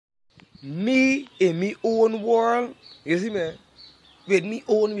Me in me own world, you see me, with me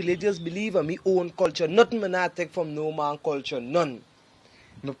own religious belief and me own culture. Nothing me not take from no man culture, none.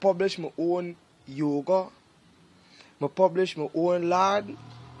 Me publish my own yoga. Me publish my own lad.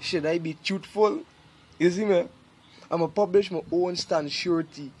 Should I be truthful? You see me? I'ma publish my own stand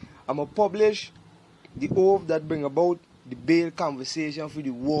surety. I'ma publish the oath that bring about the bail conversation for the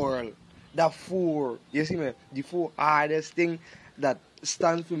world. That four, you see me? The four hardest thing that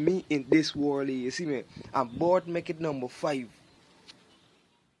stand for me in this world, you see me? And both make it number 5.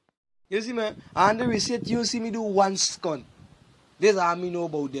 You see me? And the reset you see me do one scunt. This is how me know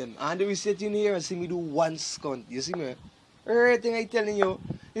about them. And the reset in here and see me do one scunt. You see me? Everything I telling you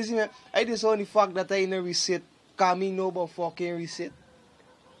see me? I just on the fact that I in a reset. Cause me know about fucking reset.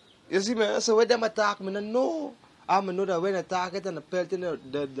 You see me? So when them attack me, I know. I know that when I attack it and I pelt in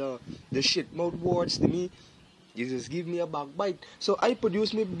the shit mouth words to me, you just give me a backbite. So I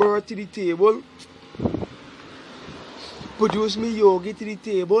produce me bird to the table. Produce me yogi to the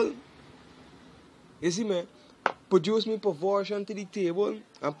table. You see me? Produce me perversion to the table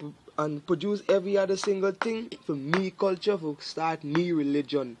and produce every other single thing for me culture, for start me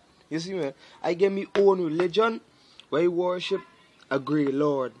religion. You see me? I get me own religion where I worship a great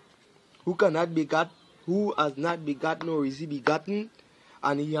Lord who cannot begat, who has not begotten nor is he begotten,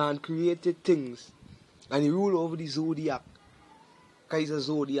 and he has created things. And he rule over the zodiac. Because he's a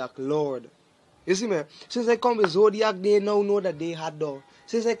zodiac Lord. You see me? Since I come with zodiac, they now know that they had though.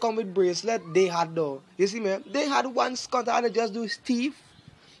 Since I come with bracelet, they had though. You see me? They had one scunt and they just do thief.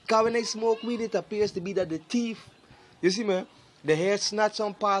 Because when I smoke weed, it appears to be that the thief. You see me? The hair snatch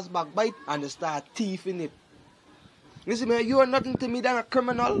and pass back bite and they start thieving it. You see me? You are nothing to me than a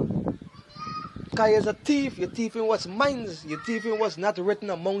criminal. Because you're a thief. You're thieving what's mine. You're thieving what's not written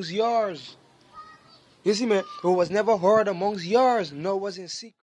amongst yours. You see me? It was never heard amongst yours. No, it was in secret.